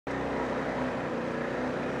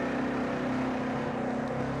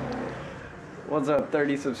What's up,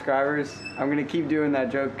 30 subscribers? I'm gonna keep doing that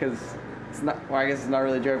joke because it's not, well, I guess it's not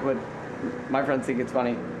really a joke, but my friends think it's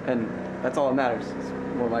funny, and that's all that matters, is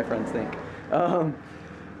what my friends think.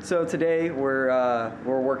 So today we're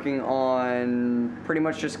working on pretty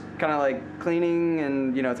much just kind of like cleaning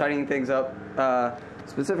and, you know, tidying things up.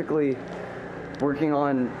 Specifically working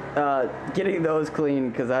on getting those clean,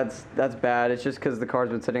 because that's bad. It's just because the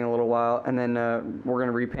car's been sitting a little while, and then we're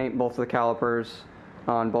gonna repaint both of the calipers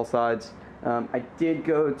on both sides. I did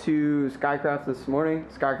go to Skycraft this morning.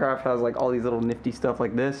 Skycraft has like all these little nifty stuff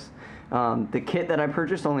like this. The kit that I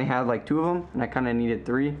purchased only had like 2 of them, and I kind of needed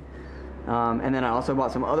 3. And then I also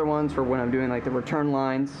bought some other ones for when I'm doing like the return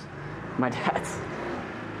lines. My dad's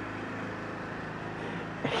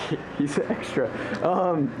he's extra.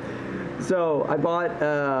 So I bought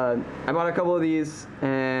a couple of these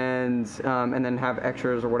and then have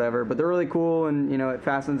extras or whatever, but they're really cool, and you know, it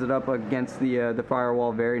fastens it up against the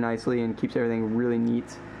firewall very nicely and keeps everything really neat.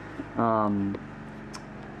 And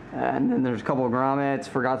then there's a couple of grommets.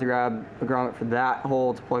 Forgot to grab a grommet for that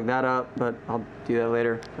hole to plug that up, but I'll do that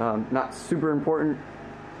later. Not super important,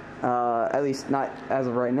 at least not as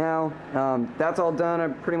of right now. That's all done. I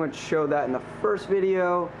pretty much showed that in the first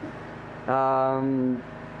video.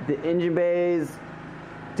 The engine bay is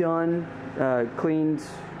done, cleaned.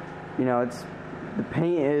 You know, the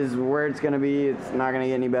paint is where it's gonna be. It's not gonna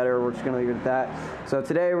get any better. We're just gonna leave it at that. So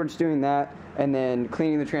today we're just doing that, and then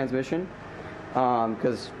cleaning the transmission,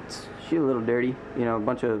 because she's a little dirty. You know, a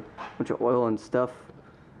bunch of oil and stuff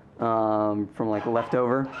from like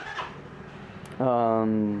leftover.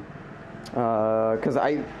 And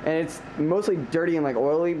it's mostly dirty and like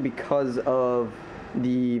oily because of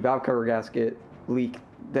the valve cover gasket leak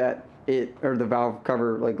the valve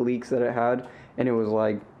cover like leaks that it had, and it was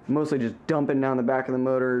like mostly just dumping down the back of the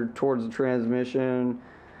motor towards the transmission.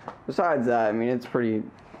 Besides that, I mean, it's pretty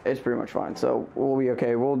much fine, so we'll be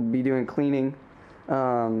okay. We'll be doing cleaning,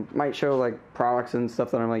 might show like products and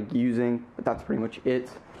stuff that I'm like using, but that's pretty much it.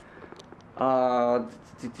 Yeah,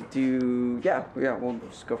 we'll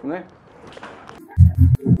just go from there.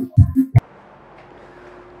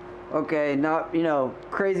 Okay, not, you know,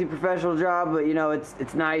 crazy professional job, but you know,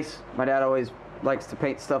 it's nice. My dad always likes to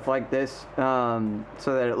paint stuff like this, so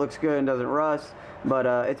that it looks good and doesn't rust. But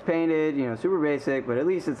it's painted, you know, super basic, but at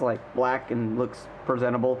least it's like black and looks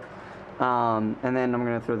presentable. And then I'm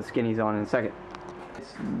gonna throw the skinnies on in a second.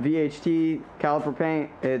 It's VHT caliper paint.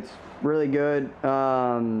 It's really good.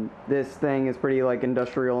 This thing is pretty like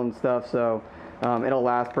industrial and stuff, so it'll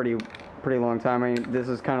last pretty long time. I mean, this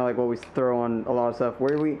is kind of like what we throw on a lot of stuff.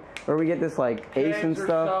 Where we get this like Ace and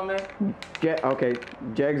stuff. Okay,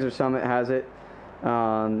 Jegs or Summit has it.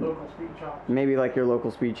 Local speed shops. Maybe like your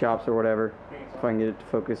local speed shops or whatever. If I can get it to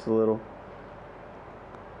focus a little.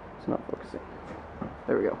 It's not focusing.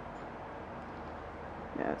 There we go.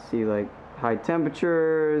 Yeah, see, like high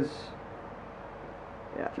temperatures.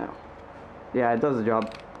 Yeah, no. Yeah, it does the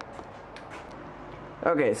job.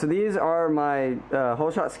 Okay, so these are my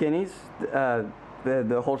hole shot skinnies.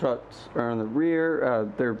 The hole shots are on the rear.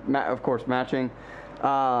 They're of course matching.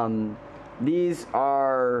 These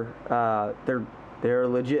are they're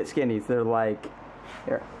legit skinnies. They're like,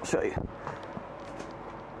 here, I'll show you.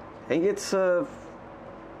 I think it's a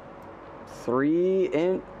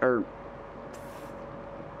 3-inch or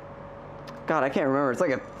God, I can't remember. It's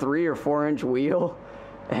like a 3 or 4 inch wheel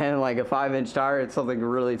and like a 5-inch tire. It's something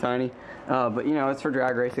really tiny, but you know, it's for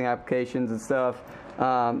drag racing applications and stuff.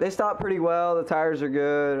 They stop pretty well. The tires are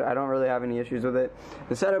good. I don't really have any issues with it.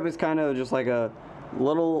 The setup is kind of just like a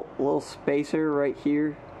little spacer right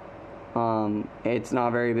here. It's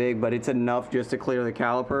not very big, but it's enough just to clear the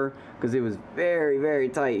caliper, because it was very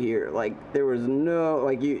tight here. Like there was no,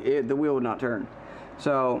 like the wheel would not turn.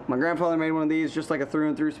 So my grandfather made one of these, just like a through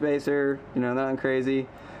and through spacer, you know, nothing crazy.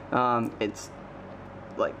 It's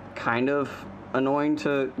like kind of annoying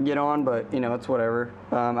to get on, but you know, it's whatever.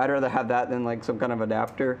 I'd rather have that than like some kind of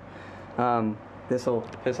adapter. This will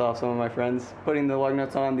piss off some of my friends. Putting the lug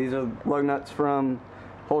nuts on. These are lug nuts from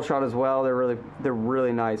Hole Shot as well. They're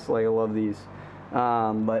really nice. Like, I love these.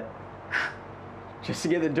 But just to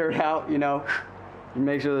get the dirt out, you know,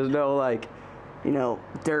 make sure there's no like, you know,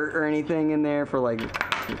 dirt or anything in there for like.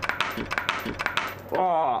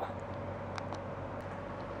 Oh.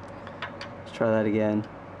 Let's try that again.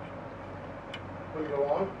 Will it go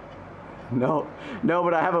on? No,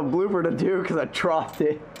 but I have a blooper to do because I dropped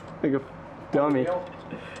it like a dummy.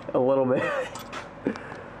 A little bit.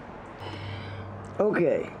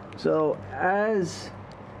 Okay, so as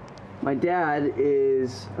my dad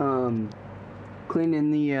is mowing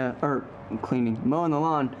the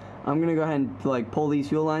lawn, I'm gonna go ahead and like pull these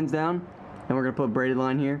fuel lines down, and we're gonna put a braided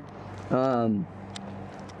line here. So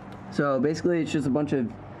basically it's just a bunch of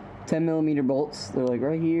 10mm bolts. They're like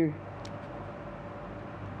right here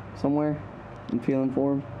somewhere. I'm feeling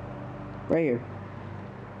for them. Right here.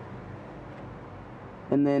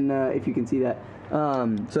 And then if you can see that.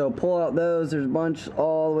 So pull out those. There's a bunch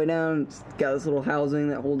all the way down. It's got this little housing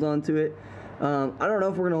that holds on to it. I don't know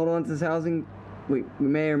if we're going to hold on to this housing. We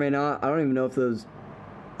may or may not. I don't even know if those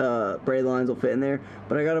braid lines will fit in there.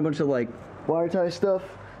 But I got a bunch of like wire tie stuff.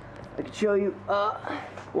 I can show you.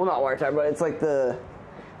 Well, not wire tie, but it's like those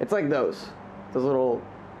little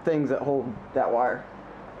things that hold that wire.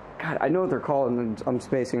 God, I know what they're called, and I'm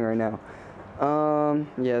spacing right now.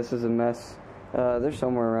 Yeah, this is a mess. They're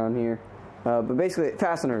somewhere around here. But basically,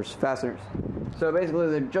 fasteners. So basically,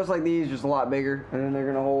 they're just like these, just a lot bigger, and then they're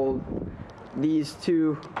gonna hold these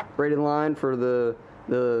two braided line for the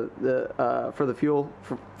fuel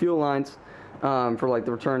lines, for like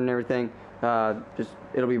the return and everything.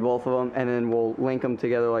 It'll be both of them, and then we'll link them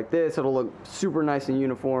together like this. It'll look super nice and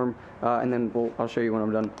uniform, and then I'll show you when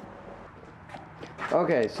I'm done.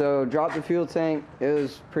 Okay, so drop the fuel tank. It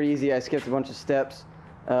was pretty easy. I skipped a bunch of steps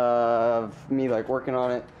of me like working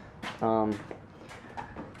on it.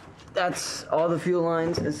 That's all the fuel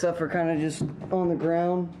lines and stuff are kind of just on the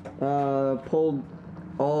ground. Pulled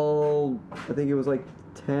all, I think it was like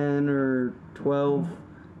 10 or 12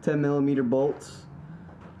 10mm bolts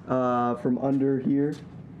from under here.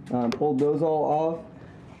 Pulled those all off.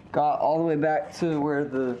 Got all the way back to where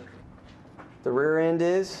the rear end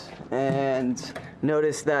is, and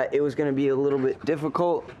noticed that it was going to be a little bit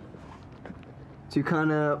difficult to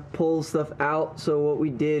kind of pull stuff out. So what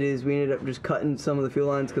we did is we ended up just cutting some of the fuel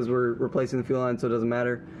lines because we're replacing the fuel lines, so it doesn't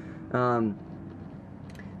matter.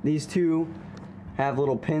 These two have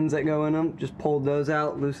little pins that go in them. Just pulled those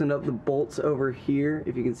out, loosened up the bolts over here,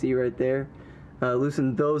 if you can see right there.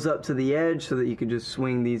 Loosened those up to the edge so that you could just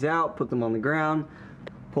swing these out, put them on the ground,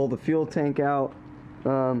 pull the fuel tank out.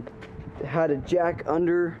 Had a jack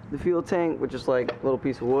under the fuel tank with just like a little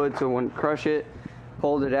piece of wood so it wouldn't crush it.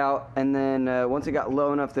 Pulled it out, and then once it got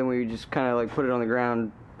low enough, then we just kind of like put it on the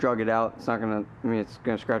ground, drug it out. It's not gonna, I mean, it's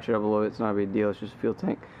gonna scratch it up a little bit. It's not a big deal. It's just a fuel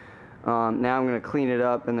tank. Now I'm gonna clean it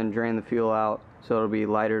up and then drain the fuel out so it'll be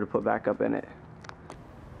lighter to put back up in it.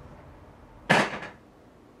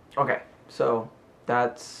 Okay, so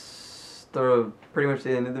that's pretty much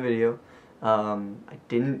the end of the video. I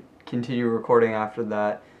didn't continue recording after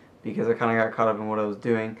that because I kind of got caught up in what I was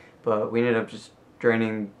doing, but we ended up just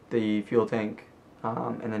draining the fuel tank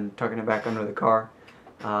and then tucking it back under the car.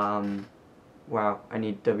 Wow, I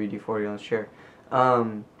need WD-40 on this chair.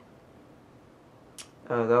 That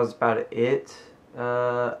was about it.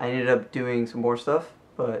 I ended up doing some more stuff,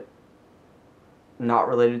 but not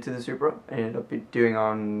related to the Supra. I ended up doing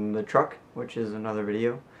on the truck, which is another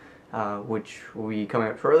video, which will be coming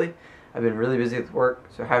up shortly. I've been really busy with work,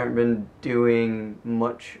 so I haven't been doing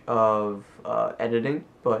much of editing,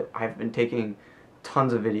 but I've been taking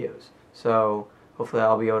tons of videos. So hopefully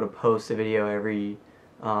I'll be able to post a video every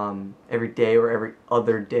day or every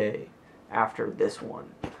other day after this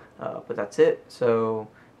one. But that's it. So,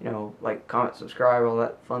 you know, like, comment, subscribe, all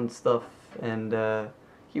that fun stuff, and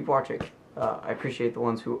keep watching. I appreciate the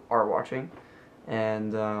ones who are watching,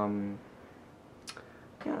 and yeah,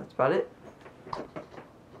 that's about it.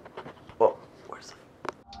 Well, where's the...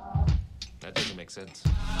 That doesn't make sense.